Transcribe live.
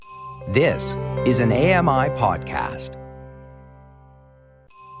This is an AMI podcast.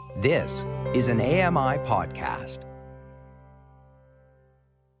 This is an AMI podcast.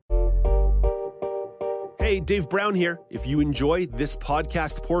 Hey, Dave Brown here. If you enjoy this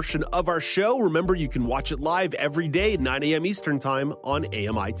podcast portion of our show, remember you can watch it live every day at 9 a.m. Eastern Time on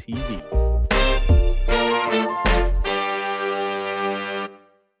AMI TV.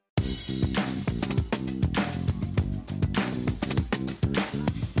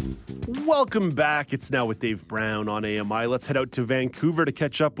 Welcome back. It's Now with Dave Brown on AMI. Let's head out to Vancouver to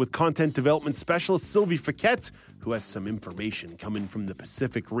catch up with content development specialist Sylvie Fiquet, who has some information coming from the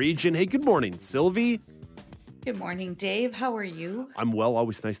Pacific region. Hey, good morning, Sylvie. Good morning, Dave. How are you? I'm well.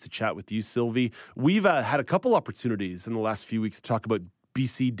 Always nice to chat with you, Sylvie. We've had a couple opportunities in the last few weeks to talk about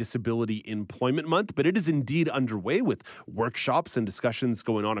BC Disability Employment Month, but it is indeed underway with workshops and discussions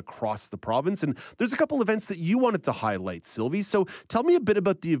going on across the province. And there's a couple events that you wanted to highlight, Sylvie. So tell me a bit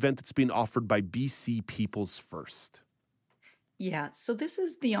about the event that's being offered by BC People's First. Yeah, so this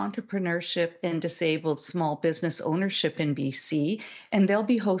is the Entrepreneurship and Disabled Small Business Ownership in BC, and they'll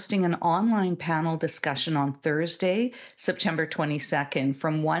be hosting an online panel discussion on Thursday, September 22nd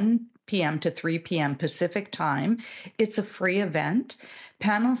from 1 p.m. to 3 p.m. Pacific time. It's a free event.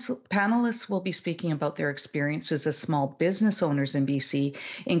 Panelists will be speaking about their experiences as small business owners in BC,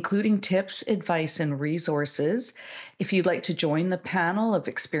 including tips, advice, and resources. If you'd like to join the panel of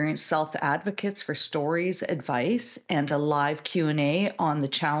experienced self-advocates for stories, advice, and a live Q&A on the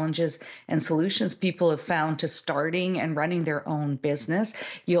challenges and solutions people have found to starting and running their own business,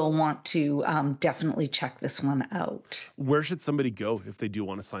 you'll want to definitely check this one out. Where should somebody go if they do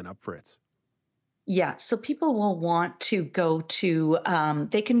want to sign up for it? Yeah, so people will want to go to,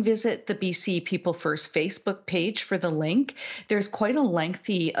 they can visit the BC People First Facebook page for the link. There's quite a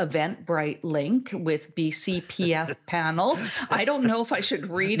lengthy Eventbrite link with BCPF panel. I don't know if I should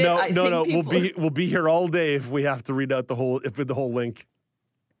read it. No. We'll be here all day if we have to read out the whole link.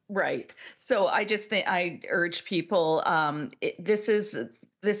 Right. So I just think I urge people,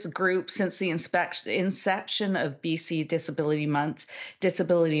 this group, since the inception of BC Disability Month,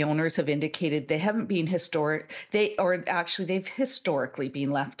 disability owners have indicated they haven't been they've historically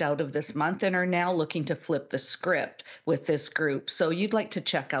been left out of this month and are now looking to flip the script with this group. So you'd like to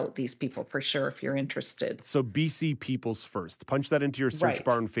check out these people for sure if you're interested. So BC People's First. Punch that into your search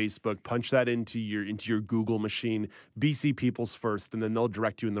bar on Facebook. Punch that into your Google machine. BC People's First, and then they'll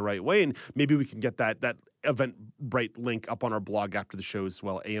direct you in the right way. And maybe we can get that Eventbrite link up on our blog after the show as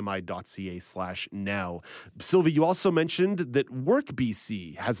well, ami.ca/now. Sylvie, you also mentioned that Work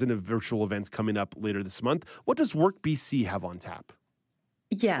BC has a virtual event coming up later this month. What does Work BC have on tap?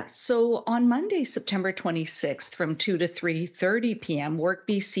 Yeah, so on Monday, September 26th from 2 to 3:30 p.m., Work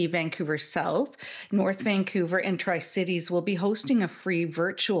BC Vancouver South, North Vancouver, and Tri-Cities will be hosting a free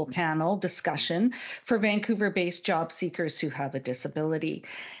virtual panel discussion for Vancouver-based job seekers who have a disability.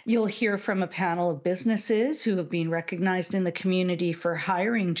 You'll hear from a panel of businesses who have been recognized in the community for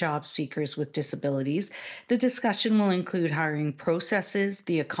hiring job seekers with disabilities. The discussion will include hiring processes,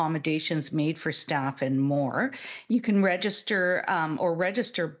 the accommodations made for staff, and more. You can register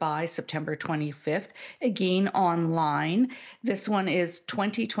by September 25th, again online. This one is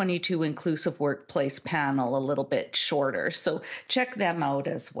 2022 Inclusive Workplace Panel, a little bit shorter. So check them out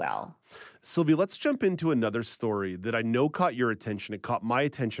as well. Sylvie, let's jump into another story that I know caught your attention. It caught my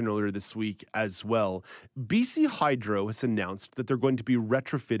attention earlier this week as well. BC Hydro has announced that they're going to be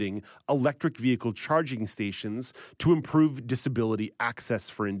retrofitting electric vehicle charging stations to improve disability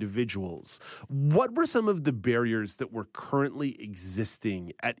access for individuals. What were some of the barriers that were currently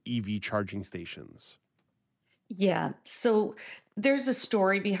existing at EV charging stations? Yeah, so there's a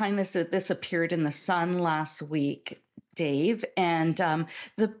story behind this. This appeared in The Sun last week, Dave, and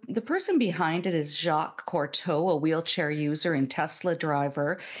the person behind it is Jacques Courteau, a wheelchair user and Tesla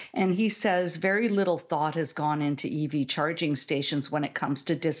driver, and he says very little thought has gone into EV charging stations when it comes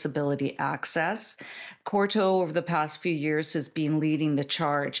to disability access. Courteau, over the past few years, has been leading the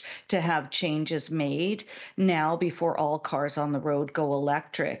charge to have changes made now before all cars on the road go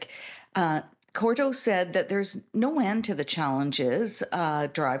electric. Courteau said that there's no end to the challenges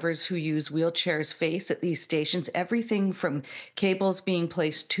drivers who use wheelchairs face at these stations, everything from cables being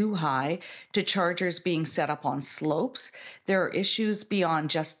placed too high to chargers being set up on slopes. There are issues beyond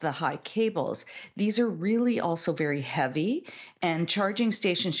just the high cables. These are really also very heavy, and charging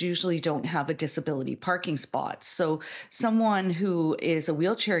stations usually don't have a disability parking spot. So someone who is a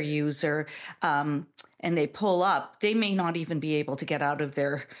wheelchair user and they pull up, they may not even be able to get out of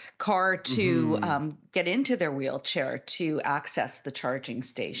their car to get into their wheelchair to access the charging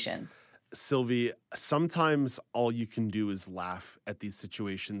station. Sylvie, sometimes all you can do is laugh at these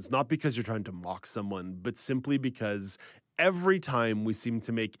situations, not because you're trying to mock someone, but simply because every time we seem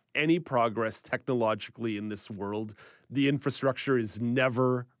to make any progress technologically in this world, the infrastructure is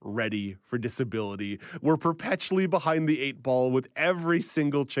never ready for disability. We're perpetually behind the 8 ball with every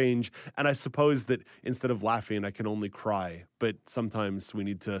single change. And I suppose that instead of laughing, I can only cry. But sometimes we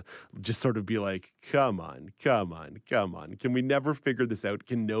need to just sort of be like, come on. Can we never figure this out?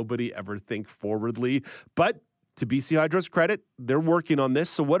 Can nobody ever think forwardly? But to BC Hydro's credit, they're working on this.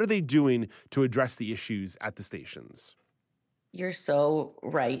 So what are they doing to address the issues at the stations? You're so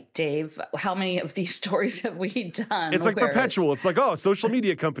right, Dave. How many of these stories have we done? It's like perpetual. It's like, oh, a social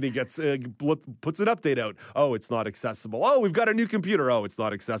media company puts an update out. Oh, it's not accessible. Oh, we've got a new computer. Oh, it's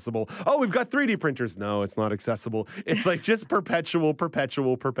not accessible. Oh, we've got 3D printers. No, it's not accessible. It's like just perpetual.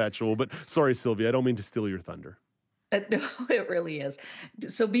 But sorry, Sylvia, I don't mean to steal your thunder. No, it really is.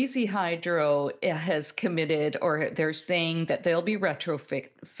 So BC Hydro has committed, or they're saying that they'll be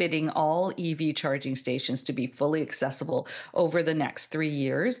retrofitting all EV charging stations to be fully accessible over the next 3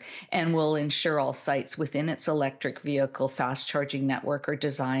 years, and will ensure all sites within its electric vehicle fast charging network are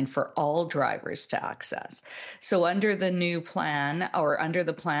designed for all drivers to access. So under the plan,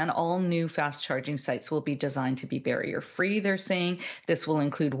 all new fast charging sites will be designed to be barrier free, they're saying. This will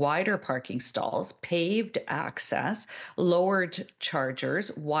include wider parking stalls, paved access, lowered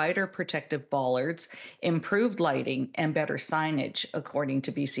chargers, wider protective bollards, improved lighting, and better signage, according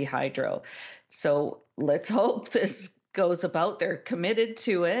to BC Hydro. So let's hope this goes about. They're committed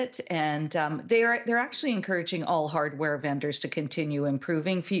to it, and they're actually encouraging all hardware vendors to continue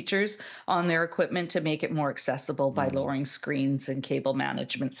improving features on their equipment to make it more accessible by lowering screens and cable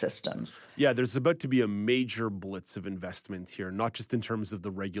management systems. Yeah, there's about to be a major blitz of investment here, not just in terms of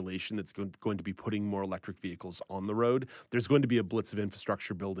the regulation that's going to be putting more electric vehicles on the road. There's going to be a blitz of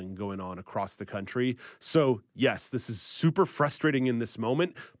infrastructure building going on across the country. So yes, this is super frustrating in this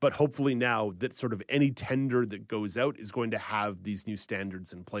moment, but hopefully now that sort of any tender that goes out is going to have these new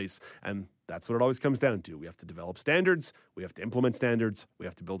standards in place. And that's what it always comes down to. We have to develop standards, we have to implement standards, we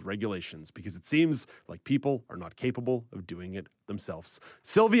have to build regulations, because it seems like people are not capable of doing it themselves.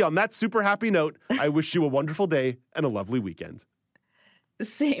 Sylvie, on that super happy note, I wish you a wonderful day and a lovely weekend.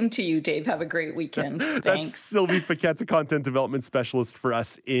 Same to you, Dave. Have a great weekend. Thanks. That's Sylvie Paquette, a content development specialist for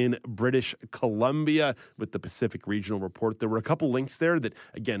us in British Columbia with the Pacific Regional Report. There were a couple links there that,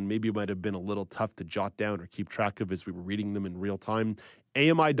 again, maybe might have been a little tough to jot down or keep track of as we were reading them in real time.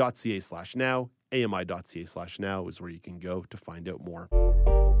 AMI.ca/now. AMI.ca/now is where you can go to find out more.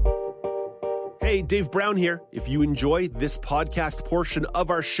 Hey, Dave Brown here. If you enjoy this podcast portion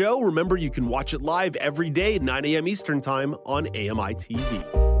of our show, remember you can watch it live every day at 9 a.m. Eastern Time on AMI TV.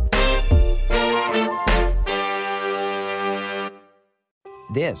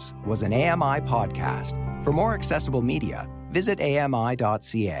 This was an AMI podcast. For more accessible media, visit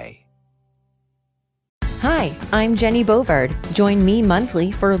ami.ca. Hi, I'm Jenny Bovard. Join me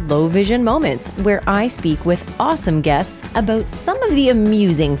monthly for Low Vision Moments, where I speak with awesome guests about some of the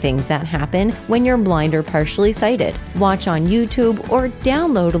amusing things that happen when you're blind or partially sighted. Watch on YouTube or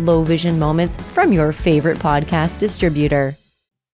download Low Vision Moments from your favorite podcast distributor.